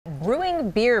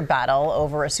heated beer battle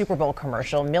over a Super Bowl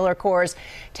commercial. Miller Coors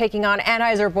taking on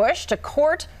Anheuser-Busch to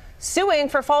court, suing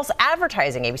for false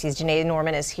advertising. ABC's Janae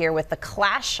Norman is here with the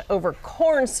clash over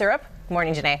corn syrup. Good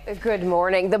morning, Janae. Good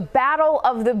morning. The battle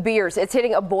of the beers. It's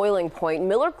hitting a boiling point.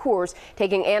 Miller Coors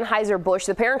taking Anheuser-Busch,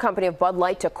 the parent company of Bud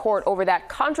Light, to court over that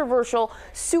controversial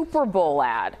Super Bowl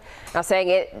ad. Now saying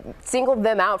it singled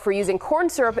them out for using corn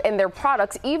syrup in their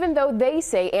products, even though they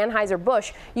say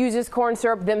Anheuser-Busch uses corn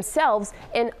syrup themselves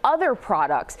in other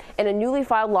products. In a newly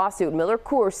filed lawsuit, Miller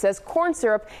Coors says corn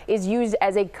syrup is used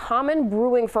as a common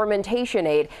brewing fermentation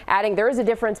aid, adding there is a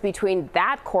difference between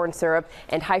that corn syrup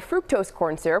and high fructose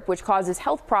corn syrup, which causes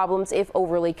health problems if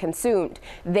overly consumed.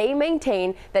 They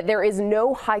maintain that there is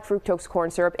no high fructose corn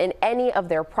syrup in any of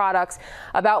their products,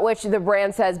 about which the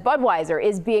brand says Budweiser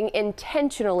is being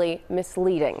intentionally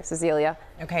misleading. Cecilia.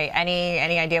 Okay,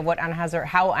 any idea what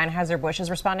how Anheuser-Busch is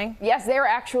responding? Yes, they're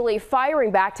actually firing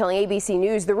back, telling ABC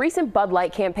News the recent Bud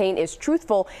Light campaign is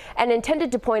truthful and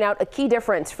intended to point out a key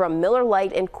difference from Miller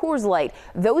Lite and Coors Light.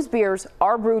 Those beers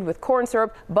are brewed with corn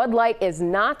syrup. Bud Light is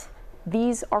not.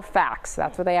 These are facts.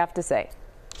 That's what they have to say.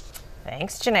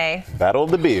 Thanks, Janae. Battle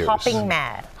of the beers. Hopping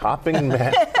mad. Hopping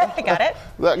mad. Got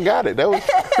it? Got it. That was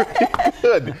pretty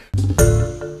good.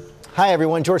 Hi,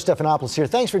 everyone. George Stephanopoulos here.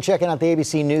 Thanks for checking out the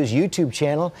ABC News YouTube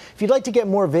channel. If you'd like to get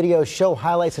more videos, show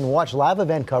highlights, and watch live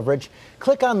event coverage,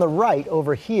 click on the right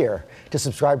over here to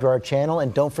subscribe to our channel.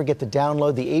 And don't forget to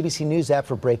download the ABC News app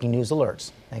for breaking news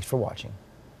alerts. Thanks for watching.